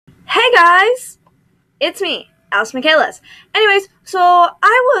Hey guys, it's me, Alice Michaelis. Anyways, so I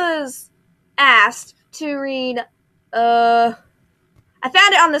was asked to read, I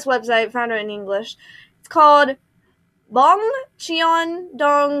found it on this website, found it in English. It's called Bongcheon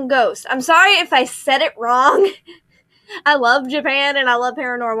Ghost. I'm sorry if I said it wrong. I love Japan and I love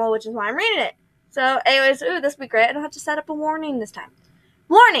paranormal, which is why I'm reading it. So anyways, this will be great. I don't have to set up a warning this time.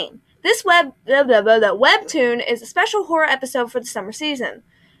 Warning! This webtoon is a special horror episode for the summer season.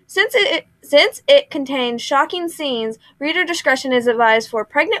 Since it contains shocking scenes, reader discretion is advised for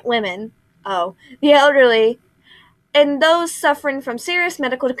pregnant women, the elderly, and those suffering from serious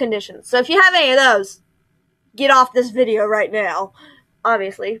medical conditions. So if you have any of those, get off this video right now.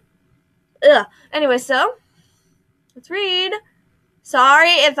 Obviously. Anyway, so let's read.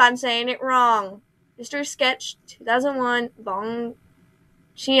 Sorry if I'm saying it wrong. Mystery Sketch 2001 Bongcheon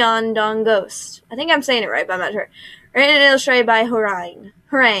Ghost. I think I'm saying it right, but I'm not sure. Written and illustrated by Harang.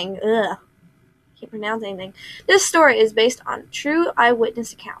 Can't pronounce anything. This story is based on true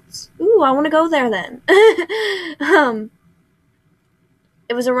eyewitness accounts. Ooh, I want to go there then.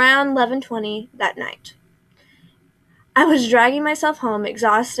 It was around 11:20 that night. I was dragging myself home,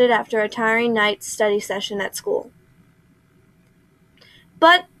 exhausted after a tiring night study session at school.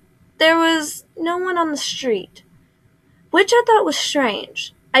 But there was no one on the street, which I thought was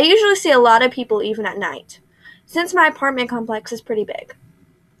strange. I usually see a lot of people even at night, since my apartment complex is pretty big.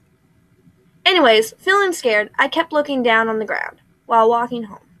 Anyways, feeling scared, I kept looking down on the ground while walking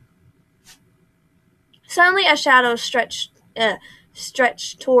home. Suddenly, a shadow stretched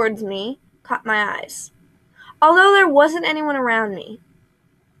towards me, caught my eyes. Although there wasn't anyone around me,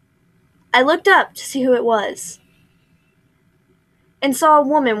 I looked up to see who it was and saw a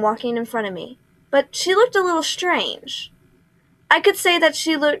woman walking in front of me, but she looked a little strange. I could say that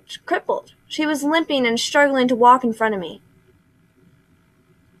she looked crippled. She was limping and struggling to walk in front of me.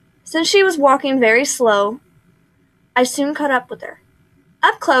 Since she was walking very slow, I soon caught up with her.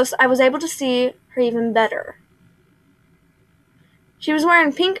 Up close, I was able to see her even better. She was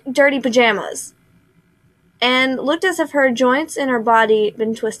wearing pink, dirty pajamas and looked as if her joints in her body had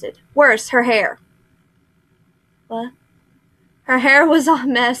been twisted. Worse, her hair. What? Her hair was all a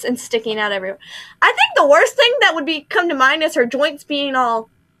mess and sticking out everywhere. I think the worst thing that would come to mind is her joints being all...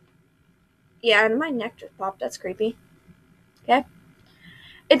 Yeah, and my neck just popped. That's creepy. Okay?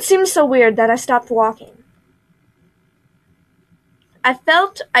 It seemed so weird that I stopped walking. I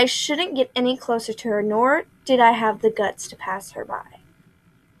felt I shouldn't get any closer to her, nor did I have the guts to pass her by.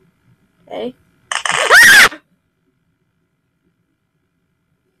 Okay?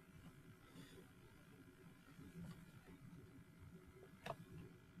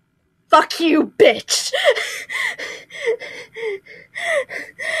 Fuck you, bitch!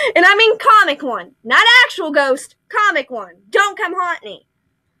 And I mean comic one. Not actual ghost. Comic one. Don't come haunt me.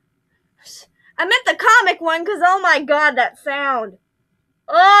 I meant the comic one because, oh my god, that sound.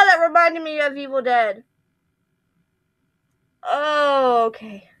 Oh, that reminded me of Evil Dead. Oh,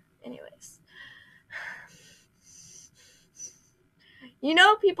 okay. Anyways. You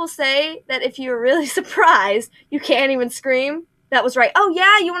know, people say that if you're really surprised, you can't even scream. That was right. Oh,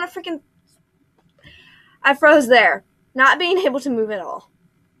 yeah, you want to freaking... I froze there, not being able to move at all.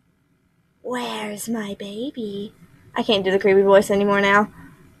 Where's my baby? I can't do the creepy voice anymore now.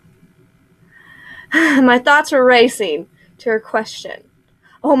 My thoughts were racing to her question.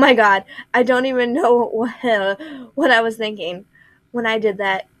 Oh my god, I don't even know what I was thinking when I did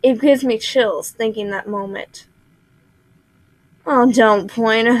that. It gives me chills thinking that moment. Oh, don't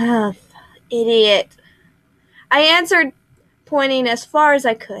point. Idiot. I answered, pointing as far as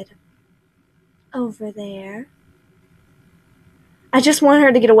I could. Over there. I just wanted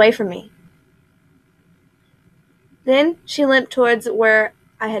her to get away from me. Then she limped towards where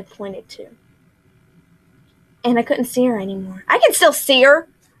I had pointed to. And I couldn't see her anymore. I can still see her!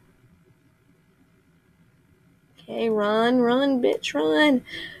 Okay, run, bitch, run.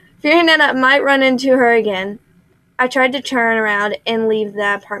 Fearing that I might run into her again, I tried to turn around and leave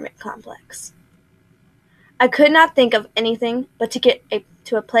the apartment complex. I could not think of anything but to get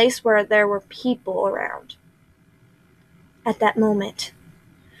to a place where there were people around. At that moment,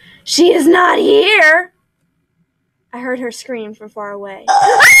 she is not here! I heard her scream from far away.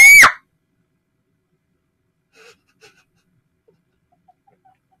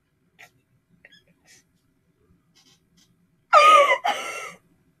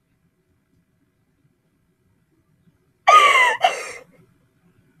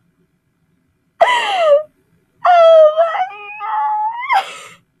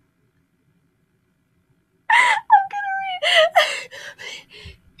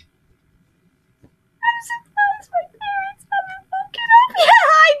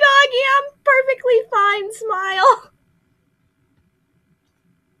 malign smile.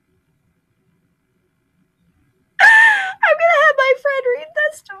 I'm gonna have my friend read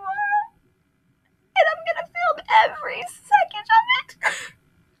this tomorrow, and I'm gonna film every second of it.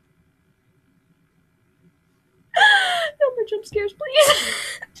 No more jump scares, please.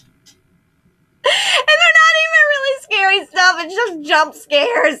 And they're not even really scary stuff, it's just jump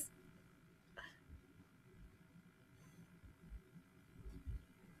scares.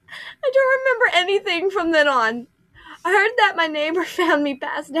 I don't remember anything from then on. I heard that my neighbor found me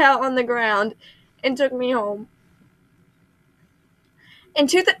passed out on the ground and took me home.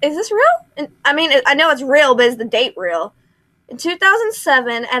 Is this real? I know it's real, but is the date real? In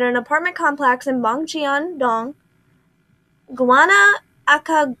 2007, at an apartment complex in Bongcheon, Dong, Gwana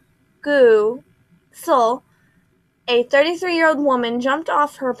Akagu, Seoul, a 33-year-old woman jumped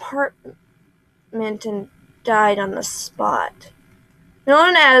off her apartment and died on the spot.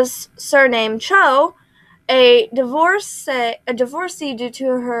 Known as surname Cho, a divorcee due to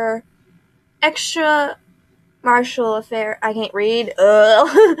her extramarital affair. I can't read.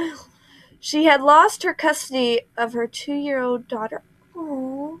 She had lost her custody of her 2-year-old daughter.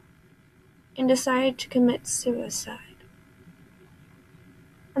 Aww. And decided to commit suicide.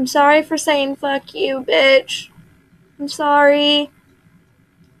 I'm sorry for saying fuck you, bitch. I'm sorry.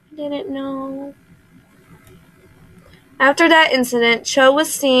 I didn't know. After that incident, Cho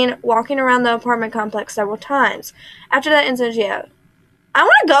was seen walking around the apartment complex several times. After that incident, yeah. I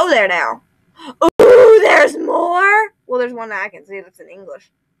want to go there now. Ooh, there's more? Well, there's one that I can see that's in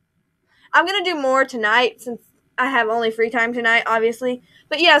English. I'm going to do more tonight since I have only free time tonight, obviously.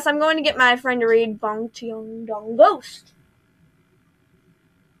 But yes, I'm going to get my friend to read Bongcheon Dong Ghost.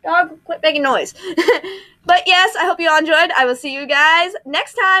 Dog, quit making noise. But yes, I hope you all enjoyed. I will see you guys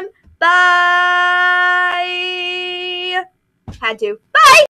next time. Bye. Had to. Bye.